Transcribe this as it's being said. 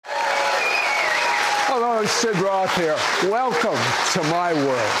Hello, Sid Roth here. Welcome to my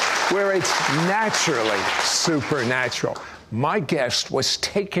world, where it's naturally supernatural. My guest was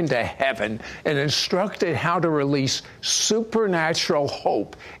taken to heaven and instructed how to release supernatural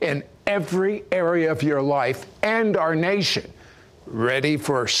hope in every area of your life and our nation. Ready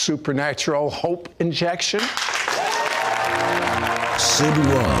for supernatural hope injection? Sid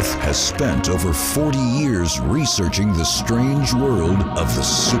Roth has spent over 40 years researching the strange world of the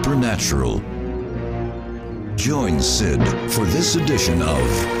supernatural. Join Sid for this edition of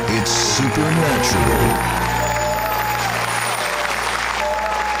It's Supernatural.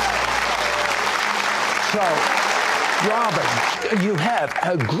 So, Robin, you have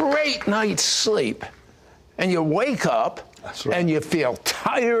a great night's sleep, and you wake up, and you feel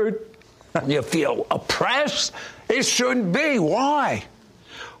tired, you feel oppressed. It shouldn't be. Why?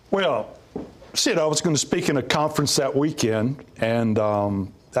 Well, Sid, I was going to speak in a conference that weekend, and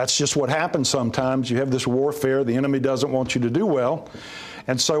that's just what happens sometimes. You have this warfare. The enemy doesn't want you to do well.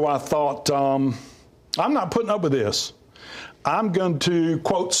 And so I thought, I'm not putting up with this. I'm going to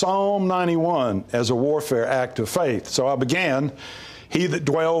quote Psalm 91 as a warfare act of faith. So I began, "He that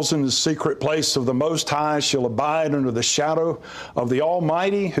dwells in the secret place of the Most High shall abide under the shadow of the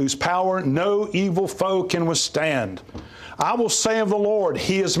Almighty, whose power no evil foe can withstand. I will say of the Lord,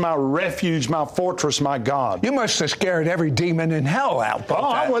 He is my refuge, my fortress, my God." You must have scared every demon in hell out.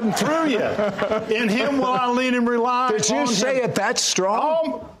 I wasn't through yet. "In Him will I lean and rely." Did you say it that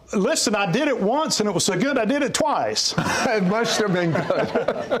strong? Listen, I did it once, and it was so good I did it twice. It must have been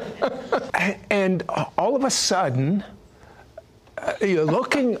good. And all of a sudden, you're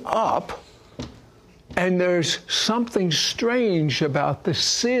looking up, and there's something strange about the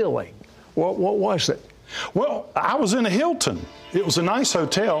ceiling. What was it? Well, I was in a Hilton. It was a nice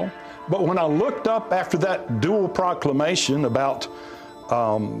hotel. But when I looked up after that dual proclamation about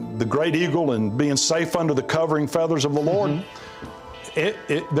the great eagle and being safe under the covering feathers of the Lord,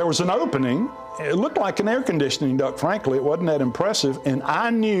 there was an opening. It looked like an air conditioning duct, frankly. It wasn't that impressive. And I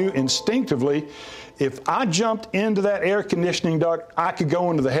knew instinctively if I jumped into that air conditioning duct, I could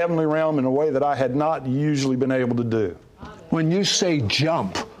go into the heavenly realm in a way that I had not usually been able to do. When you say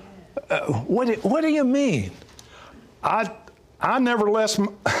jump, what do you mean? I never left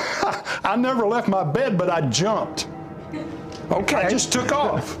I never left my bed, but I jumped. Okay. I just took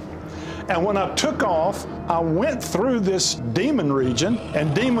off. And when I took off, I went through this demon region,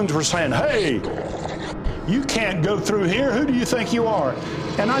 and demons were saying, "Hey, you can't go through here. Who do you think you are?"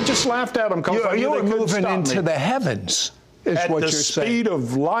 And I just laughed at them because you were moving into the heavens, is at what the you're saying. speed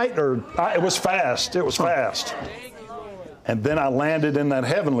of light, it was fast. It was fast. And then I landed in that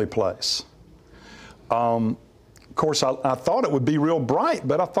heavenly place. Of course, I thought it would be real bright,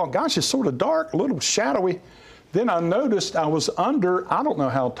 but I thought, gosh, it's sort of dark, a little shadowy. Then I noticed I was under, I don't know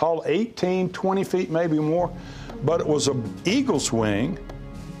how tall, 18, 20 feet, maybe more, but it was an eagle's wing.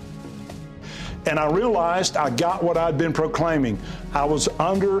 And I realized I got what I'd been proclaiming. I was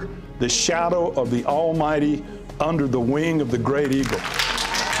under the shadow of the Almighty, under the wing of the great eagle.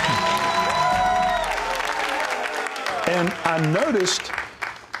 And I noticed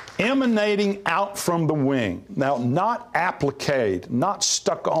emanating out from the wing, now not appliqued, not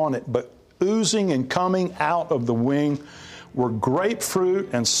stuck on it, but oozing and coming out of the wing were grapefruit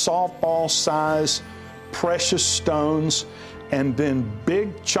and softball size precious stones, and then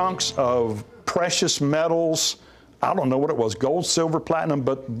big chunks of precious metals. I don't know what it was, gold, silver, platinum,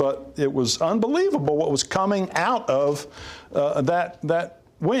 but it was unbelievable what was coming out of that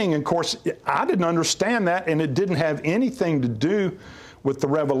wing. And of course, I didn't understand that, and it didn't have anything to do with the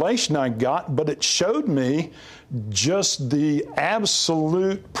revelation I got, but it showed me just the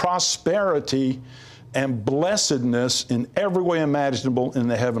absolute prosperity and blessedness in every way imaginable in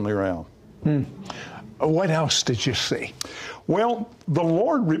the heavenly realm. What else did you see? Well, the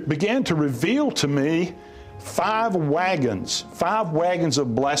Lord began to reveal to me 5 wagons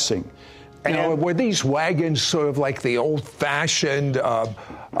of blessing. And now, were these wagons sort of like the old-fashioned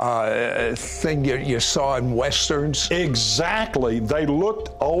thing you saw in Westerns? Exactly. They looked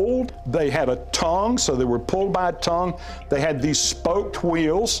old. They had a tongue, so they were pulled by a tongue. They had these spoked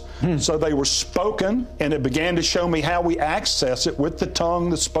wheels, so they were spoken, and it began to show me how we access it with the tongue,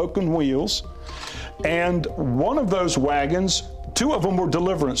 the spoken wheels. And one of those wagons, 2 of them were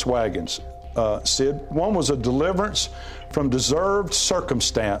deliverance wagons, Sid. One was a deliverance from deserved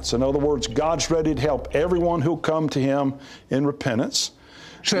circumstance. In other words, God's ready to help everyone who'll come to Him in repentance.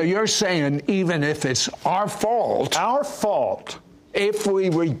 So you're saying even if it's our fault, if we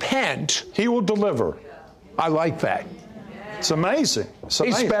repent, He will deliver. I like that. It's amazing.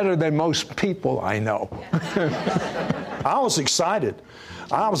 He's better than most people I know. I was excited.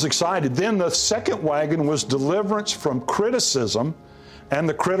 I was excited. Then the second wagon was deliverance from criticism and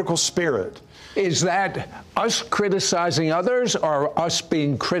the critical spirit. Is that us criticizing others or us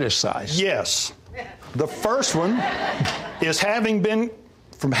being criticized? Yes. The first one is having been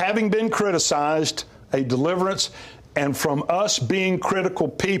criticized, a deliverance, and from us being critical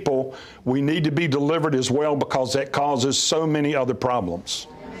people, we need to be delivered as well, because that causes so many other problems.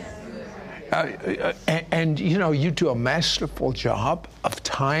 And you know, you do a masterful job of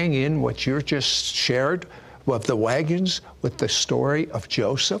tying in what you just shared with the wagons with the story of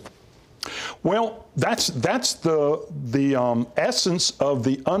Joseph. Well, that's the essence of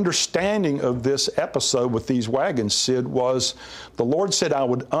the understanding of this episode with these wagons, Sid, was the Lord said I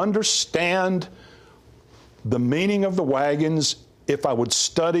would understand the meaning of the wagons if I would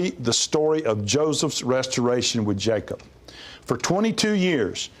study the story of Joseph's restoration with Jacob. For 22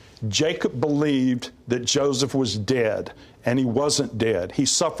 years, Jacob believed that Joseph was dead, and he wasn't dead. He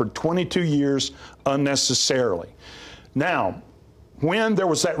suffered 22 years unnecessarily. Now, when there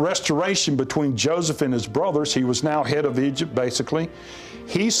was that restoration between Joseph and his brothers, he was now head of Egypt, basically.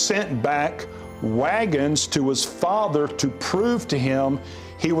 He sent back wagons to his father to prove to him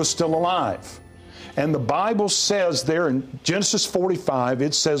he was still alive. And the Bible says there in Genesis 45,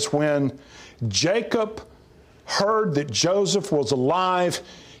 it says when Jacob heard that Joseph was alive,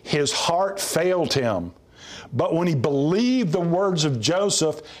 his heart failed him. But when he believed the words of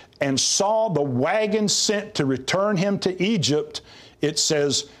Joseph and saw the wagons sent to return him to Egypt, it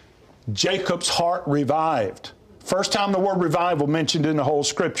says Jacob's heart revived. First time the word revival mentioned in the whole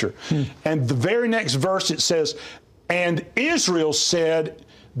Scripture. And the very next verse it says, and Israel said,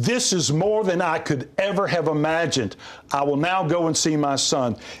 this is more than I could ever have imagined. I will now go and see my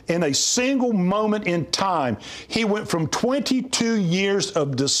son. In a single moment in time, he went from 22 years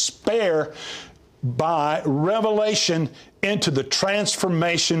of despair by revelation into the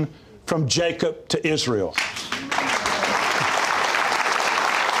transformation from Jacob to Israel.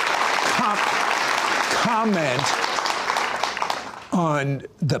 Comment on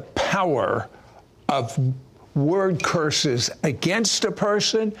the power of word curses against a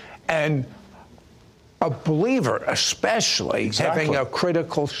person and a believer, especially, having a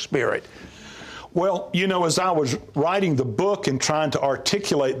critical spirit. Well, you know, as I was writing the book and trying to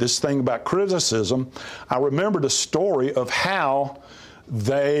articulate this thing about criticism, I remembered a story of how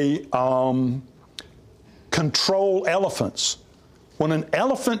they control elephants. When an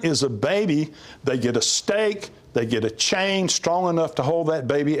elephant is a baby, they get a stake, they get a chain strong enough to hold that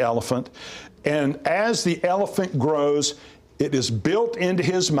baby elephant. And as the elephant grows, it is built into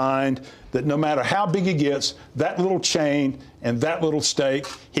his mind that no matter how big he gets, that little chain and that little stake,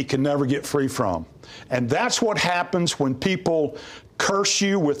 he can never get free from. And that's what happens when people curse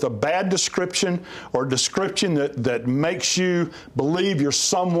you with a bad description or a description that makes you believe you're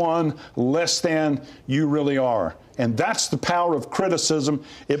someone less than you really are. And that's the power of criticism.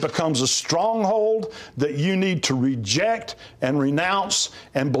 It becomes a stronghold that you need to reject and renounce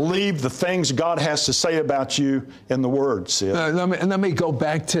and believe the things God has to say about you in the Word, Sid. Let me go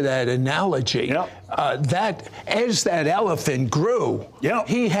back to that analogy. Yep. That as that elephant grew, yep,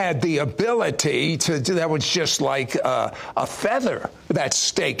 he had the ability to do that. Was just like a feather, that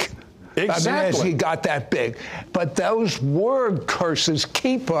stake. Exactly. As he got that big. But those word curses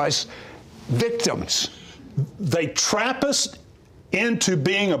keep us victims. They trap us into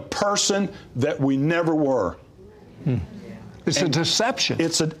being a person that we never were. It's a deception.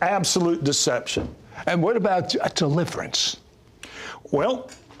 It's an absolute deception. And what about deliverance? Well,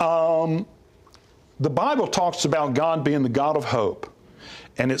 the Bible talks about God being the God of hope.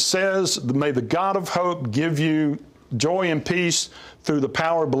 And it says, may the God of hope give you joy and peace through the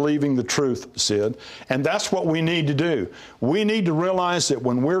power of believing the truth, Sid. And that's what we need to do. We need to realize that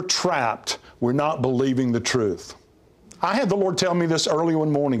when we're trapped, we're not believing the truth. I had the Lord tell me this early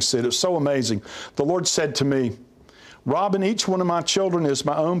one morning, Sid. It's so amazing. The Lord said to me, Robin, each one of my children is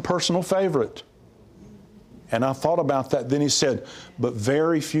my own personal favorite. And I thought about that. Then he said, but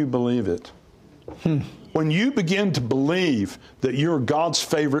very few believe it. When you begin to believe that you're God's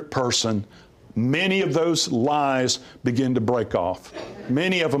favorite person, many of those lies begin to break off.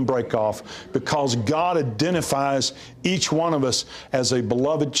 Many of them break off because God identifies each one of us as a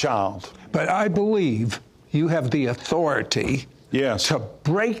beloved child. But I believe you have the authority to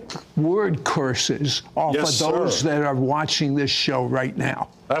break word curses off of those that are watching this show right now.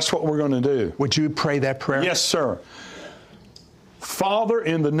 That's what we're going to do. Would you pray that prayer? Yes, sir. Father,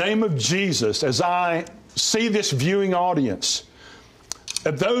 in the name of Jesus, as I see this viewing audience,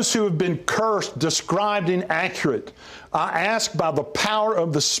 those who have been cursed, described inaccurate. I ask by the power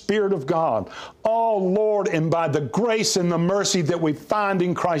of the Spirit of God, oh Lord, and by the grace and the mercy that we find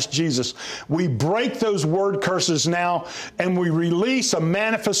in Christ Jesus, we break those word curses now and we release a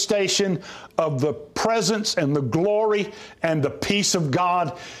manifestation of the presence and the glory and the peace of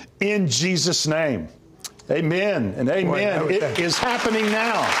God in Jesus' name. Amen and amen. Boy, it is happening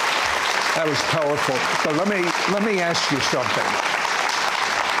now. That was powerful. So let me ask you something.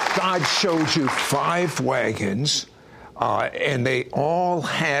 God showed you 5 wagons, and they all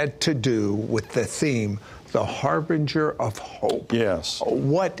had to do with the theme, the harbinger of hope. Yes.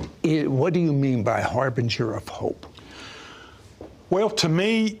 What do you mean by harbinger of hope? Well, to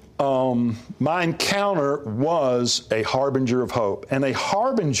me, my encounter was a harbinger of hope. And a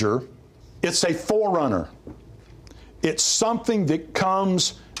harbinger, it's a forerunner. It's something that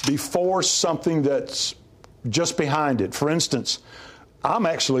comes before something that's just behind it. For instance, I'm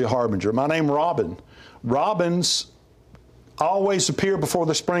actually a harbinger. My name is Robin. Robins always appear before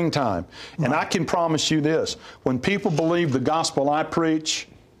the springtime. And I can promise you this, when people believe the gospel I preach,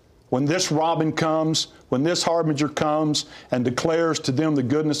 when this Robin comes, when this harbinger comes and declares to them the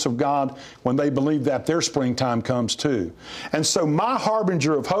goodness of God, when they believe that, their springtime comes too. And so my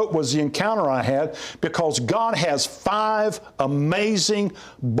harbinger of hope was the encounter I had, because God has 5 amazing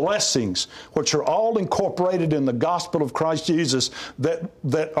blessings, which are all incorporated in the gospel of Christ Jesus,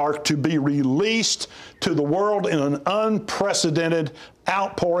 that are to be released to the world in an unprecedented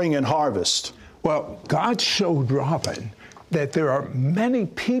outpouring and harvest. Well, God showed Robin that there are many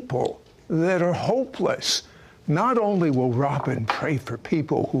people that are hopeless. Not only will Robin pray for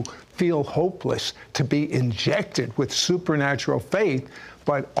people who feel hopeless to be injected with supernatural faith,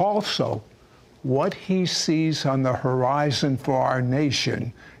 but also what he sees on the horizon for our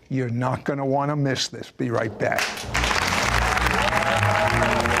nation. You're not going to want to miss this. Be right back.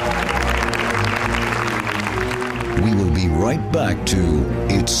 We will be right back to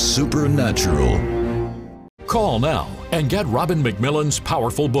It's Supernatural. Call now and get Robin McMillan's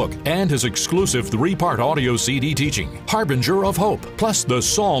powerful book and his exclusive 3-part audio CD teaching, Harbinger of Hope, plus the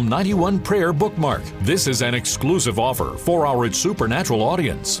Psalm 91 prayer bookmark. This is an exclusive offer for our It's Supernatural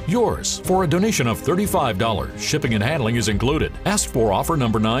audience. Yours for a donation of $35. Shipping and handling is included. Ask for offer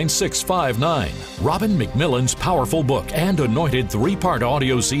number 9659. Robin McMillan's powerful book and anointed 3-part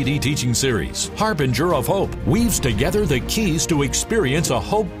audio CD teaching series, Harbinger of Hope, weaves together the keys to experience a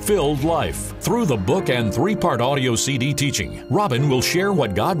hope-filled life. Through the book and 3-part audio CD teaching, Robin will share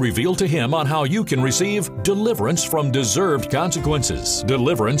what God revealed to him on how you can receive deliverance from deserved consequences,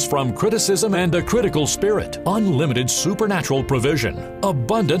 deliverance from criticism and a critical spirit, unlimited supernatural provision,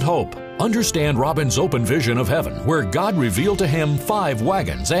 abundant hope. Understand Robin's open vision of heaven, where God revealed to him 5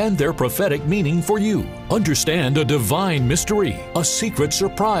 wagons and their prophetic meaning for you. Understand a divine mystery, a secret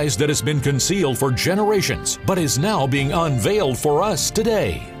surprise that has been concealed for generations, but is now being unveiled for us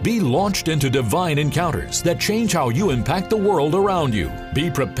today. Be launched into divine encounters that change how you impact the world around you.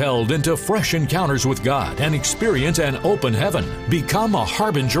 Be propelled into fresh encounters with God and experience an open heaven. Become a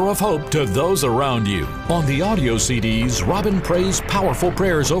harbinger of hope to those around you. On the audio CDs, Robin prays powerful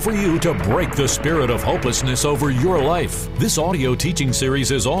prayers over you to break the spirit of hopelessness over your life. This audio teaching series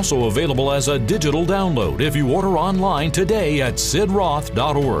is also available as a digital download if you order online today at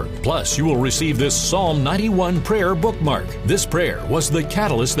sidroth.org. Plus, you will receive this Psalm 91 prayer bookmark. This prayer was the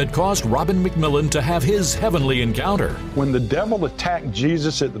catalyst that caused Robin McMillan to have his heavenly encounter. When the devil attacked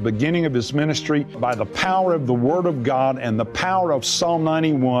Jesus at the beginning of his ministry, by the power of the Word of God and the power of Psalm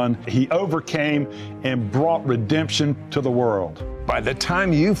 91, he overcame and brought redemption to the world. By the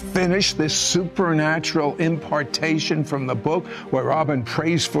time you finish this supernatural impartation from the book, where Robin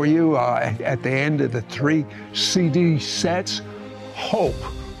prays for you at the end of the 3 CD sets, hope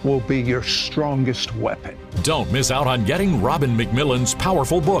will be your strongest weapon. Don't miss out on getting Robin McMillan's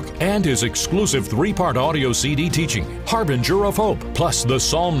powerful book and his exclusive 3-part audio CD teaching, Harbinger of Hope, plus the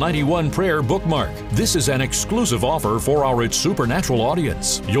Psalm 91 prayer bookmark. This is an exclusive offer for our It's Supernatural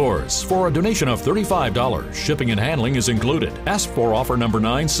audience. Yours for a donation of $35. Shipping and handling is included. Ask for offer number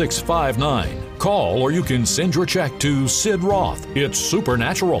 9659. Call or you can send your check to Sid Roth. It's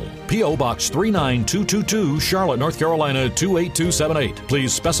Supernatural. P.O. Box 39222, Charlotte, North Carolina 28278.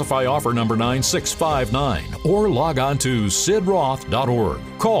 Please specify offer number 9659 or log on to sidroth.org.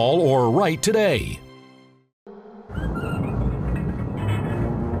 Call or write today.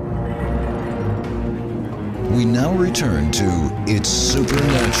 We now return to It's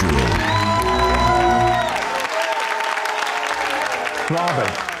Supernatural.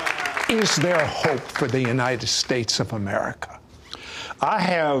 Robin, is there hope for the United States of America? I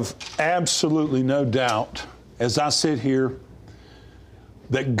have absolutely no doubt, as I sit here,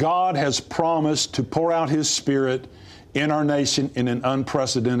 that God has promised to pour out His Spirit in our nation in an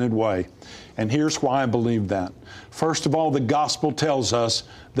unprecedented way. And here's why I believe that. First of all, the gospel tells us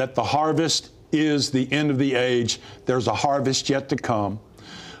that the harvest is the end of the age. There's a harvest yet to come.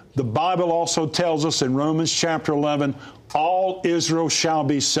 The Bible also tells us in Romans chapter 11, all Israel shall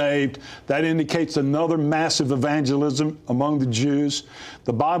be saved. That indicates another massive evangelism among the Jews.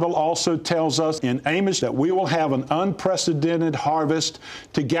 The Bible also tells us in Amos that we will have an unprecedented harvest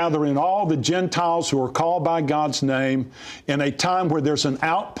to gather in all the Gentiles who are called by God's name in a time where there's an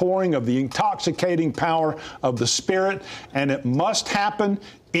outpouring of the intoxicating power of the Spirit, and it must happen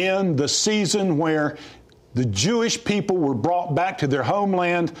in the season where the Jewish people were brought back to their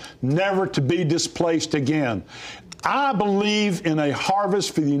homeland, never to be displaced again. I believe in a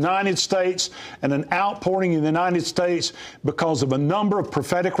harvest for the United States and an outpouring in the United States because of a number of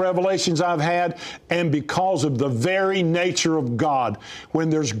prophetic revelations I've had and because of the very nature of God.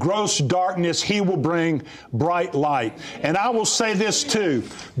 When there's gross darkness, He will bring bright light. And I will say this too.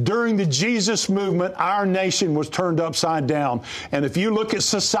 During the Jesus movement, our nation was turned upside down. And if you look at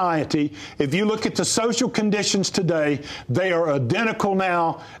society, if you look at the social conditions today, they are identical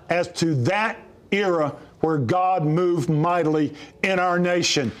now as to that era where God moved mightily in our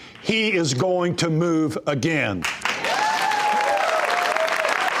nation. He is going to move again.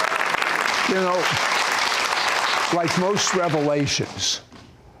 You know, like most revelations,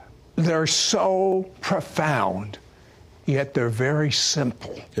 they're so profound, yet they're very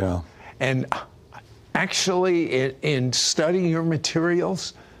simple. Yeah. And actually, in studying your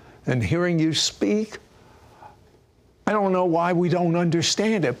materials and hearing you speak, I don't know why we don't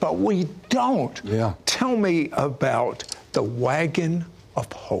understand it, but we don't. Yeah. Tell me about the Wagon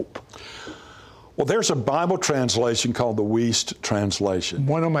of Hope. Well, there's a Bible translation called the Wuest translation.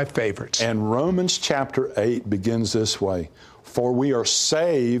 One of my favorites. And Romans chapter 8 begins this way: for we are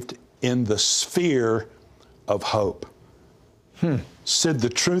saved in the sphere of hope. Sid, the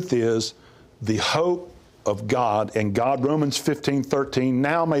truth is, the hope of God, and God, Romans 15:13,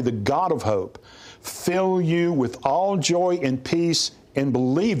 now may the God of hope fill you with all joy and peace in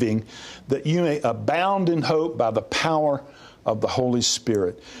believing, that you may abound in hope by the power of the Holy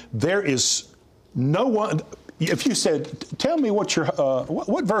Spirit. There is no one. If you said, tell me what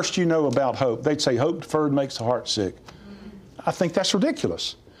verse do you know about hope? They'd say, hope deferred makes the heart sick. I think that's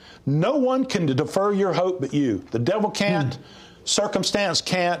ridiculous. No one can defer your hope but you. The devil can't. Circumstance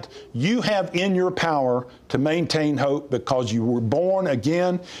can't. You have in your power to maintain hope because you were born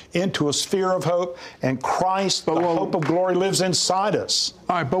again into a sphere of hope, and Christ, the hope of glory, lives inside us.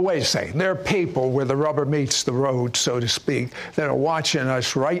 All right, but wait a second. There are people where the rubber meets the road, so to speak, that are watching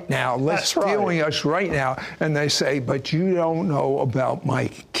us right now, viewing us right now, and they say, but you don't know about my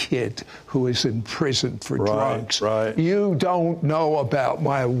kid who is in prison for drugs. Right. You don't know about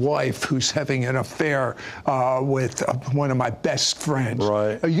my wife who's having an affair with one of my best friends.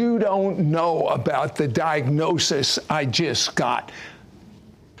 Right. You don't know about the diagnosis I just got.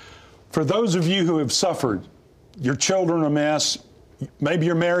 For those of you who have suffered, your children are a mess, maybe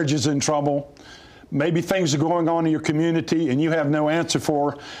your marriage is in trouble, maybe things are going on in your community and you have no answer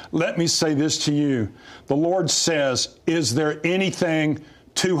for, let me say this to you. The Lord says, is there anything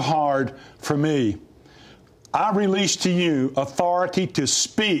too hard for me? I release to you authority to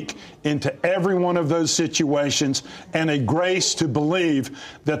speak into every one of those situations and a grace to believe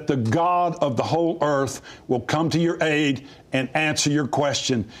that the God of the whole earth will come to your aid and answer your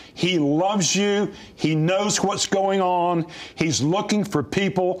question. He loves you. He knows what's going on. He's looking for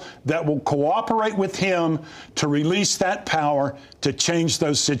people that will cooperate with Him to release that power to change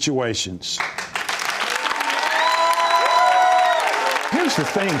those situations. Here's the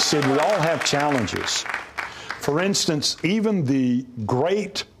thing, Sid, we all have challenges. For instance, even the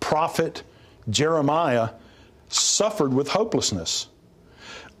great prophet Jeremiah suffered with hopelessness.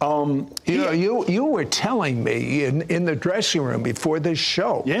 You were telling me in the dressing room before this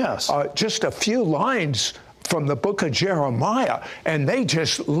show, yes, just a few lines from the book of Jeremiah, and they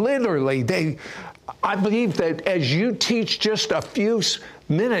just literally, I believe that as you teach just a few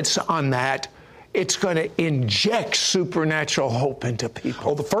minutes on that, it's going to inject supernatural hope into people.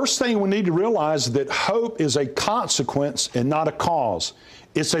 Well, the first thing we need to realize is that hope is a consequence and not a cause.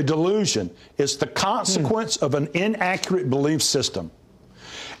 It's a delusion. It's the consequence of an inaccurate belief system.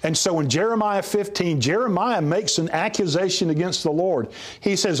 And so in Jeremiah 15, Jeremiah makes an accusation against the Lord.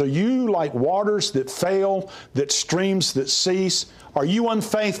 He says, are you like waters that fail, that streams that cease? Are you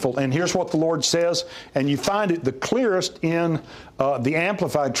unfaithful? And here's what the Lord says, and you find it the clearest in the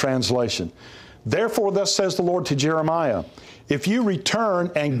Amplified Translation. Therefore, thus says the Lord to Jeremiah, if you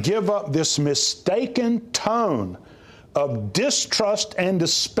return and give up this mistaken tone of distrust and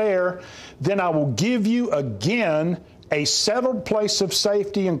despair, then I will give you again a settled place of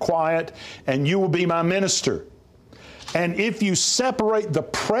safety and quiet, and you will be my minister. And if you separate the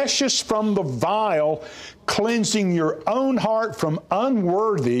precious from the vile, cleansing your own heart from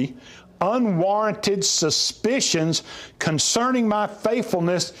unworthy, unwarranted suspicions concerning my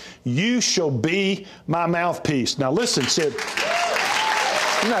faithfulness, you shall be my mouthpiece. Now listen, Sid. Isn't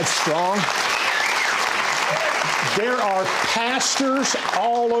that strong? There are pastors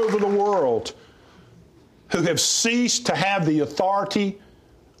all over the world who have ceased to have the authority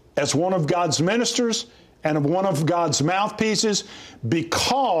as one of God's ministers and of one of God's mouthpieces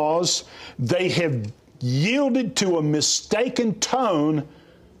because they have yielded to a mistaken tone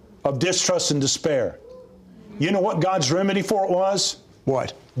of distrust and despair. You know what God's remedy for it was?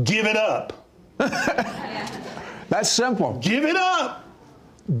 What? Give it up. That's simple. Give it up.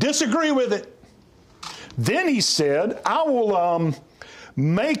 Disagree with it. Then he said, I will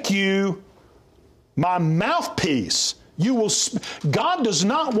make you my mouthpiece. You will. God does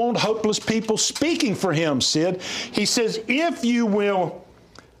not want hopeless people speaking for him, Sid. He says, if you will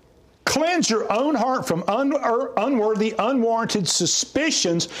cleanse your own heart from unworthy, unwarranted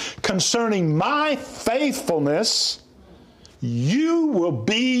suspicions concerning my faithfulness, you will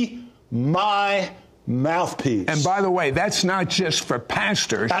be my mouthpiece. And by the way, that's not just for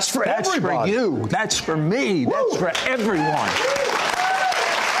pastors. That's for everybody. That's for you. That's for me. Woo. That's for everyone.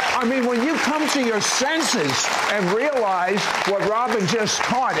 I mean, when you come to your senses and realize what Robin just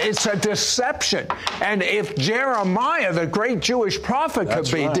taught, it's a deception. And if Jeremiah, the great Jewish prophet,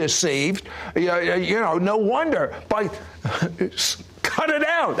 could be deceived, you know, no wonder. But cut it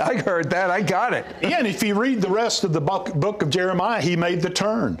out. I heard that. I got it. Yeah, and if you read the rest of the book of Jeremiah, he made the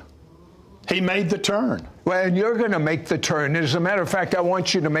turn. He made the turn. Well, and you're going to make the turn. As a matter of fact, I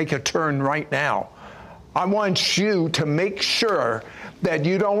want you to make a turn right now. I want you to make sure that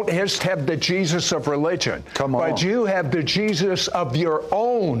you don't just have the Jesus of religion, but you have the Jesus of your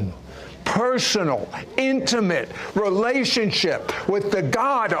own personal, intimate relationship with the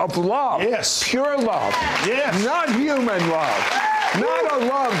God of love. Yes. Pure love. Yes. Not human love. Not a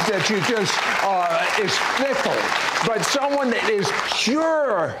love that you just is fickle, but someone that is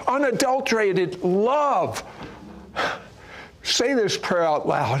pure, unadulterated love. Say this prayer out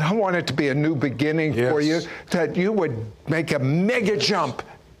loud. I want it to be a new beginning for you, that you would make a mega jump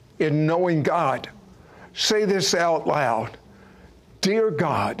in knowing God. Say this out loud. Dear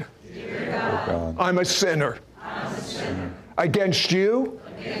God, I'm a sinner. Against you,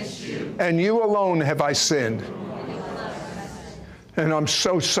 and you alone have I sinned. And I'm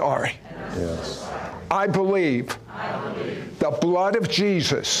so sorry. I believe the blood of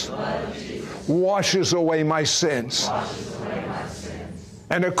Jesus washes away my sins.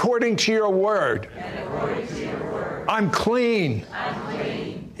 And according to your word, I'm clean.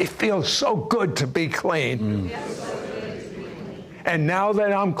 It feels so good to be clean. And now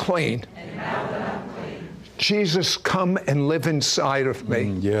that I'm clean, Jesus, come and live inside of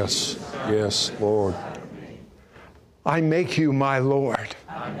me. Yes, yes, Lord. I make you my Lord.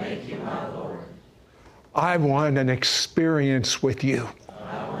 I want an experience with you.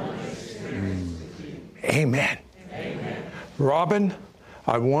 Amen. Robin,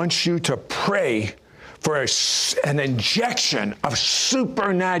 I want you to pray for an injection of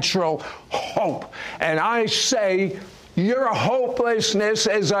supernatural hope. And I say, your hopelessness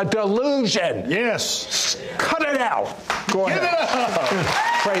is a delusion. Yes. Cut it out. Go ahead. Give it up.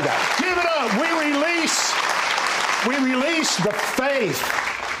 Pray that. Give it up. We release the faith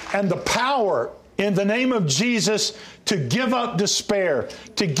and the power in the name of Jesus to give up despair,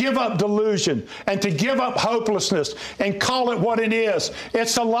 to give up delusion, and to give up hopelessness and call it what it is.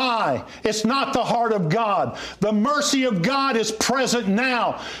 It's a lie. It's not the heart of God. The mercy of God is present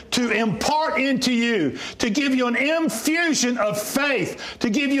now to impart into you, to give you an infusion of faith,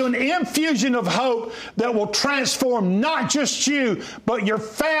 to give you an infusion of hope that will transform not just you, but your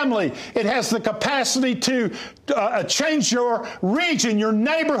family. It has the capacity to change your region, your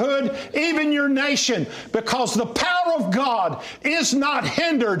neighborhood, even your nation, because the power of God is not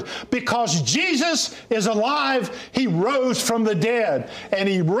hindered because Jesus is alive. He rose from the dead and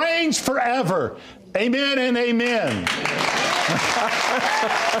He reigns forever. Amen and amen.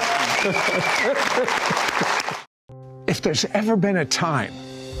 If there's ever been a time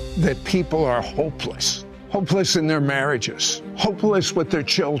that people are hopeless in their marriages, hopeless with their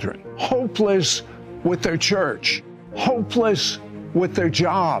children, hopeless with their church, hopeless with their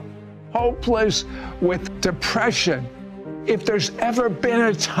job, hopeless with depression, if there's ever been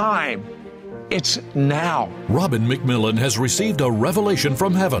a time It's now. Robin McMillan has received a revelation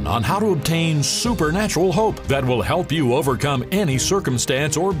from heaven on how to obtain supernatural hope that will help you overcome any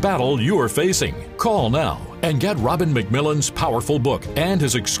circumstance or battle you are facing. Call now and get Robin McMillan's powerful book and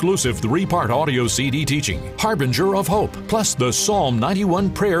his exclusive 3-part audio CD teaching, Harbinger of Hope, plus the Psalm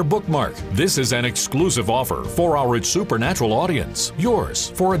 91 prayer bookmark. This is an exclusive offer for our It's Supernatural audience. Yours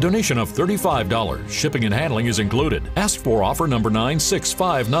for a donation of $35. Shipping and handling is included. Ask for offer number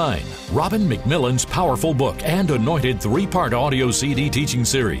 9659. Robin McMillan's powerful book and anointed 3-part audio CD teaching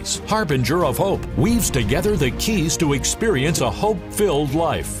series, Harbinger of Hope, weaves together the keys to experience a hope-filled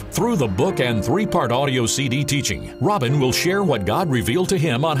life. Through the book and 3-part audio CD teaching, Robin will share what God revealed to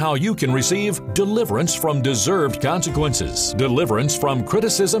him on how you can receive deliverance from deserved consequences, deliverance from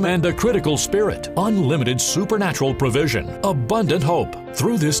criticism and a critical spirit, unlimited supernatural provision, abundant hope.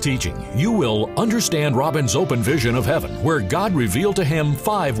 Through this teaching, you will understand Robin's open vision of heaven, where God revealed to him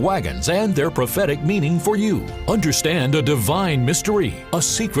 5 wagons and their prophetic meaning for you. Understand a divine mystery, a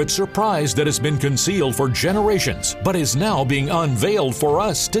secret surprise that has been concealed for generations, but is now being unveiled for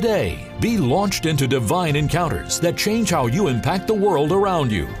us today. Be launched into divine encounters that change how you impact the world around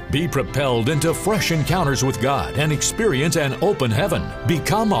you. Be propelled into fresh encounters with God and experience an open heaven.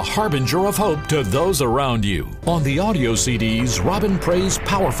 Become a harbinger of hope to those around you. On the audio CDs, Robin prays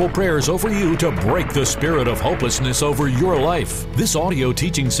powerful prayers over you to break the spirit of hopelessness over your life. This audio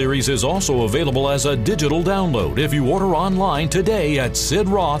teaching series is also available as a digital download if you order online today at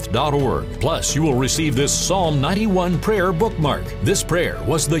sidroth.org. Plus, you will receive this Psalm 91 prayer bookmark. This prayer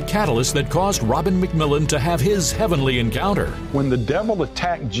was the catalyst that caused Robin McMillan to have his heavenly encounter. When the devil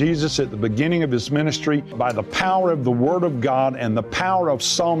attacked Jesus at the beginning of his ministry, by the power of the Word of God and the power of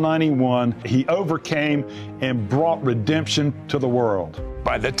Psalm 91, he overcame and brought redemption to the world.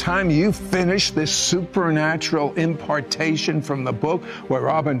 By the time you finish this supernatural impartation from the book, where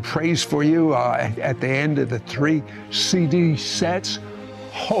Robin prays for you at the end of the 3 CD sets,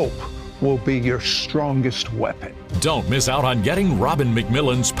 hope will be your strongest weapon. Don't miss out on getting Robin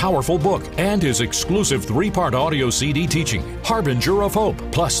McMillan's powerful book and his exclusive 3-part audio CD teaching, Harbinger of Hope,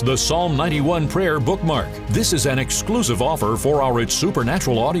 plus the Psalm 91 prayer bookmark. This is an exclusive offer for our It's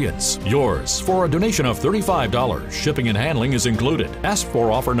Supernatural audience. Yours for a donation of $35. Shipping and handling is included. Ask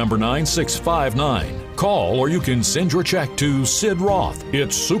for offer number 9659. Call or you can send your check to Sid Roth.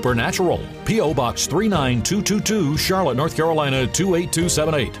 It's Supernatural. P.O. Box 39222, Charlotte, North Carolina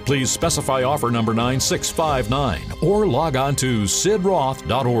 28278. Please specify offer number 9659 or log on to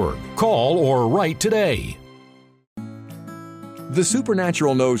sidroth.org. Call or write today. The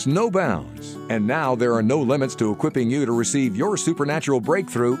supernatural knows no bounds, and now there are no limits to equipping you to receive your supernatural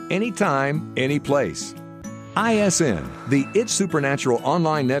breakthrough anytime, any place. ISN, the It's Supernatural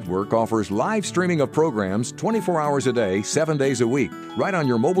online network, offers live streaming of programs 24 hours a day, 7 days a week, right on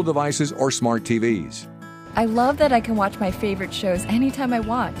your mobile devices or smart TVs. I love that I can watch my favorite shows anytime I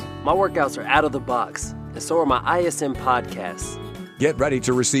want. My workouts are out of the box, and so are my ISN podcasts. Get ready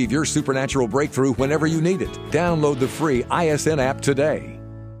to receive your supernatural breakthrough whenever you need it. Download the free ISN app today.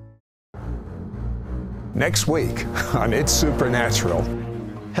 Next week on It's Supernatural.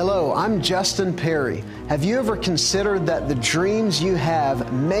 Hello, I'm Justin Perry. Have you ever considered that the dreams you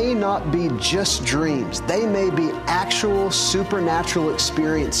have may not be just dreams? They may be actual supernatural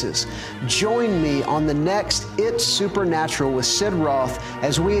experiences. Join me on the next It's Supernatural with Sid Roth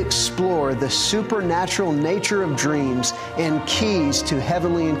as we explore the supernatural nature of dreams and keys to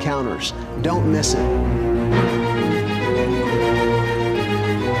heavenly encounters. Don't miss it.